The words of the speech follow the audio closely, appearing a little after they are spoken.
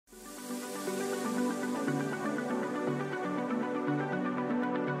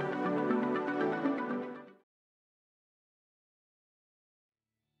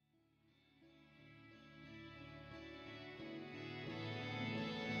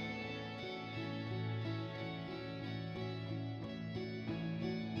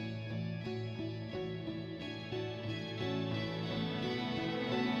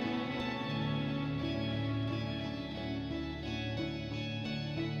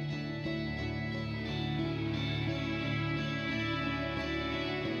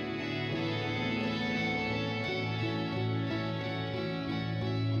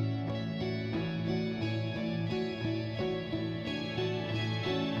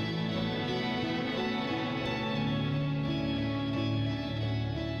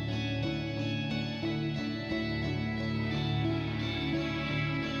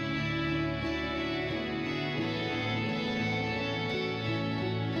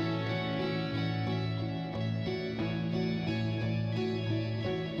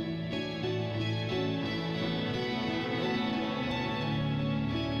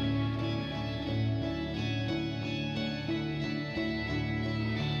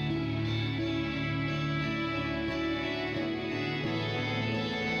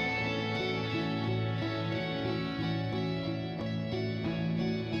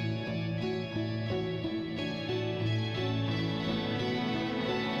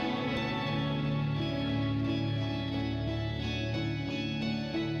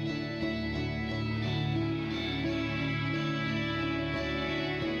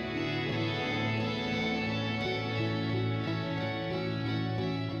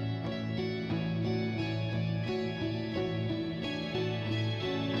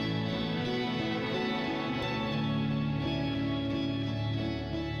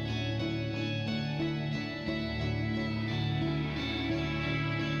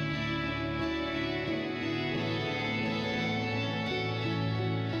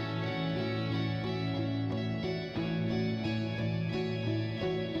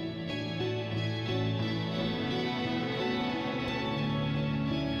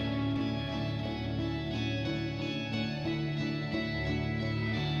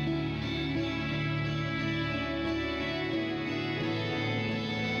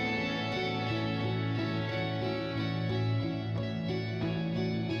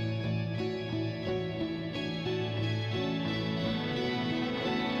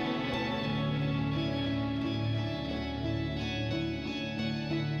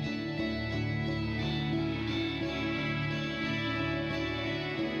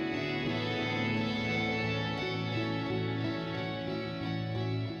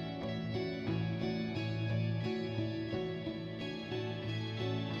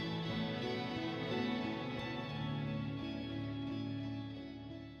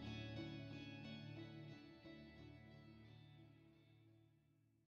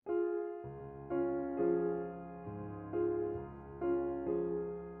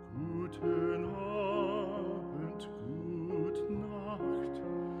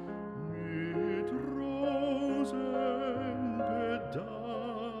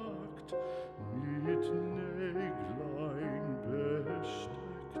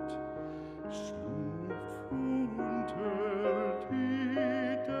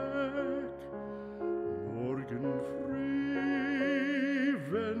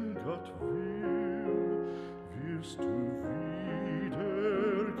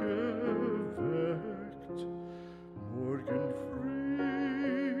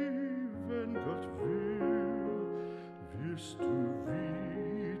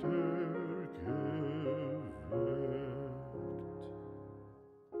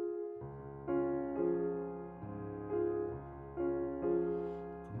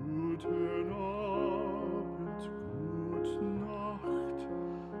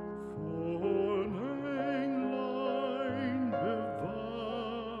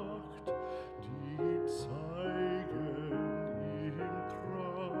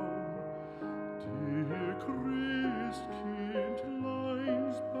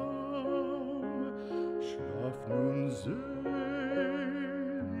selig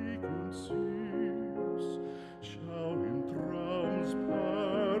und süß, schau im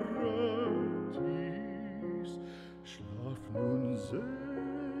Traumsparadies, schlaf nun selig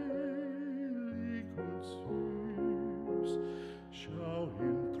und süß, schau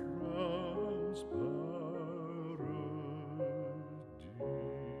im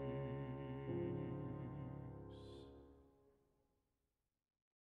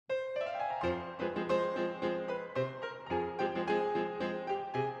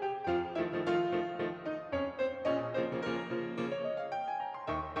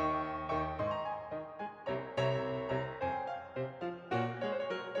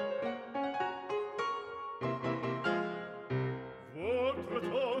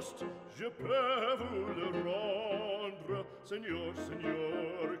Je peux vous le rendre, Seigneur,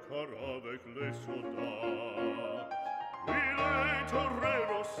 Seigneur, car avec les soldats, oui, les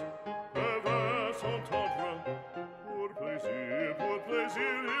toreros peuvent s'entendre. Pour plaisir,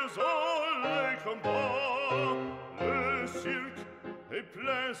 ils ont les combats. Le cirque est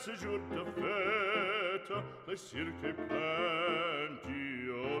plein ce jour de fête, le cirque est plein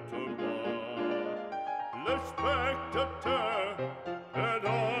d'Iotomba. Le spectateur est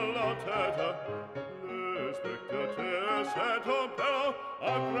dans la tête, le spectateur s'est en peur,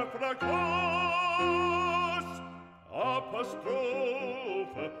 agraffe la cloche,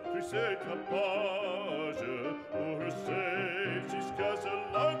 apostrophe, puis c'est tapage, pour c'est jusqu'à ce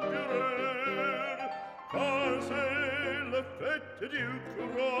l'empereur, car c'est la fête du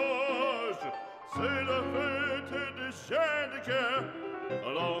courage, c'est la fête des chiens de guerre.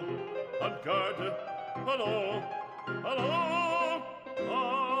 Allons, en garde, allons, allons,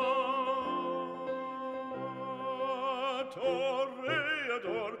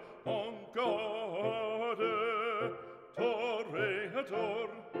 Toreador, en garde, Toreador,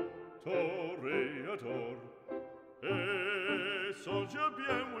 Toreador. Et songe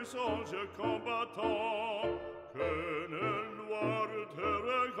bien, oui, songe combattant, que le noir te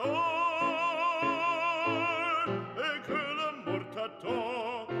regarde, et que la mort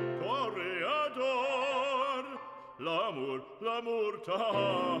t'attend, Toreador, l'amour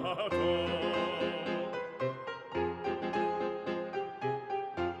t'attend.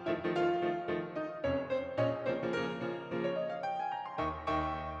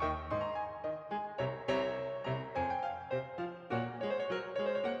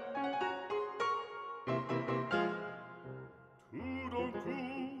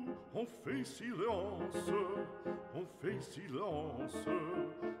 On fait silence,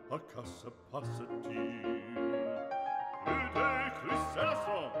 à quoi se passe-t-il? Plus d'écrit, c'est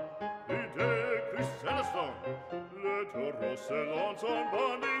l'instant, plus d'écrit, c'est l'instant. Le taureau se lance en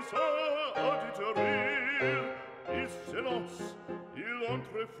bandissant, auditorie. Il s'élance, il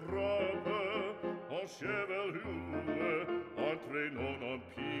entre et frappe, en chevelure, entraînant en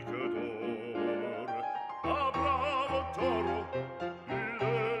pique d'or. Ah, bravo taureau!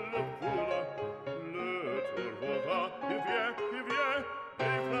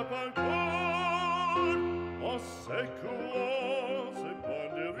 Secouant ses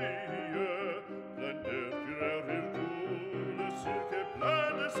banderilles, plein de fureur et roule, le cirque est plein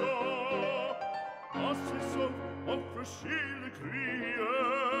de sang. En s'essouffle, on franchit le cri,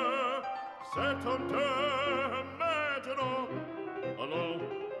 c'est en deux maintenant. Allons,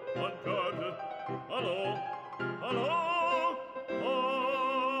 en garde, allons, allons,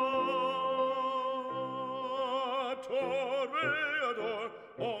 Toreador,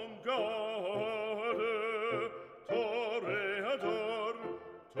 en garde. Toreador,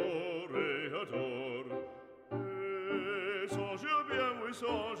 Toreador. Et songe bien, oui,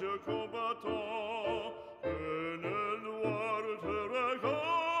 songe combattant, que le noir te regarde,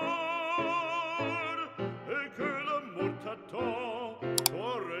 et que l'amour t'attend,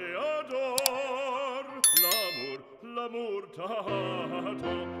 Toreador, l'amour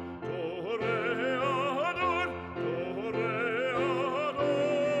t'attend, Toreador, Toreador.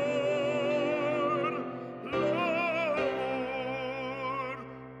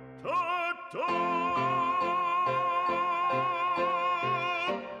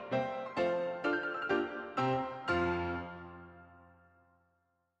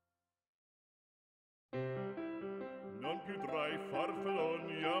 Non più Andrai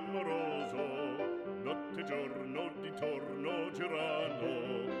farfalloni amoroso, notte e giorno di torno girando,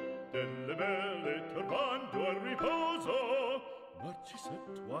 delle belle turbando al riposo,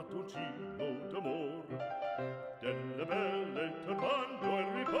 Narcisetto a dolcino d'amor. Delle belle turbando al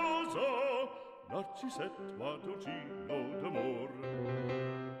riposo, Narcisetto a dolcino d'amor.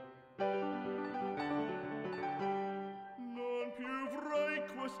 Non più avrai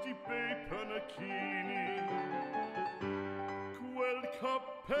questi bei panacchini,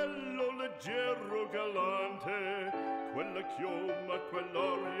 chioma,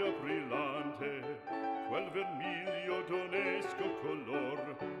 quell'oria brillante, quel vermiglio d'onesco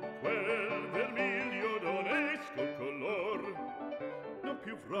color, quel vermiglio d'onesco color. Non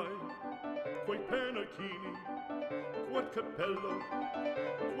più avrai quei pennacchini, quel cappello,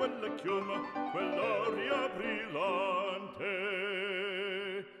 quella chioma, quell'oria brillante.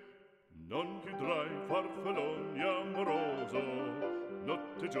 Non più drai farfalloni amoroso,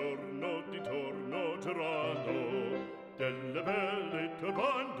 notte e giorno di torno girando, delle belle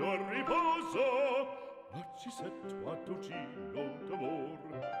turbando al riposo, ma ci sei tu a dolcino d'amor.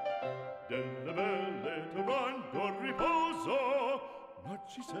 Delle belle turbando al riposo, ma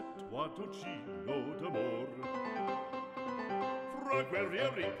ci sei tu a dolcino d'amor. Fra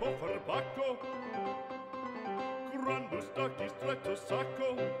guerrieri può far bacco, gran bustacchi stretto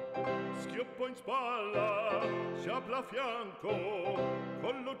sacco, schioppo in spalla, sciabla a fianco,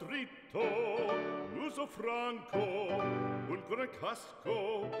 collo dritto, muso franco, un gran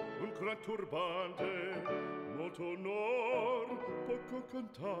casco, un gran turbante, molto onor, poco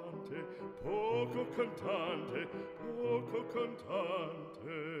cantante, poco cantante, poco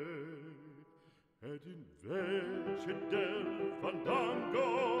cantante. Ed invece del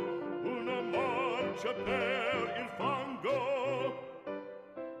fandango una marcia per il fango,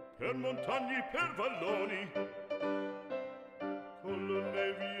 per montagne, per valloni, con le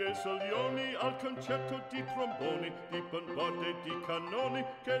nevi e salioni, al concerto di tromboni, di bombarde e di cannoni,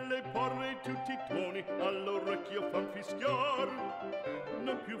 che le porre tutti i tuoni all'orecchio fan fischiar.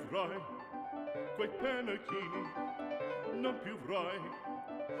 Non più avrai quei pennacchini, non più avrai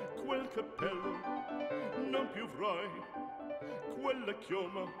quel cappello, non più avrai quella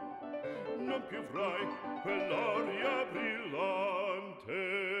chioma, non più avrai quell'aria brillante.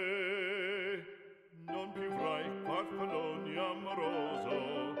 Non più avrai farfalloni amoroso,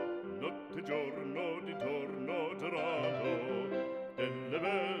 notte e giorno di torno girando, delle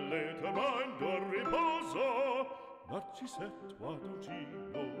belle turbando al riposo, ma ci sei tu a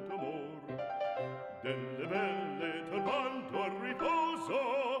dolcino d'amor. Delle belle turbando al riposo,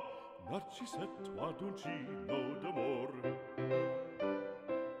 ma ci sei tu a dolcino d'amor.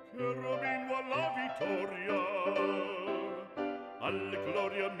 Che robino alla vittoria, alla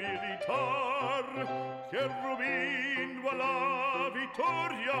gloria militar, che robino alla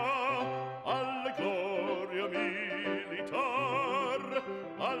vittoria, alla gloria militar,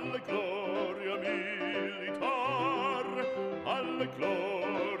 alla gloria militar, alla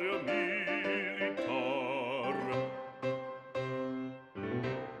gloria militar.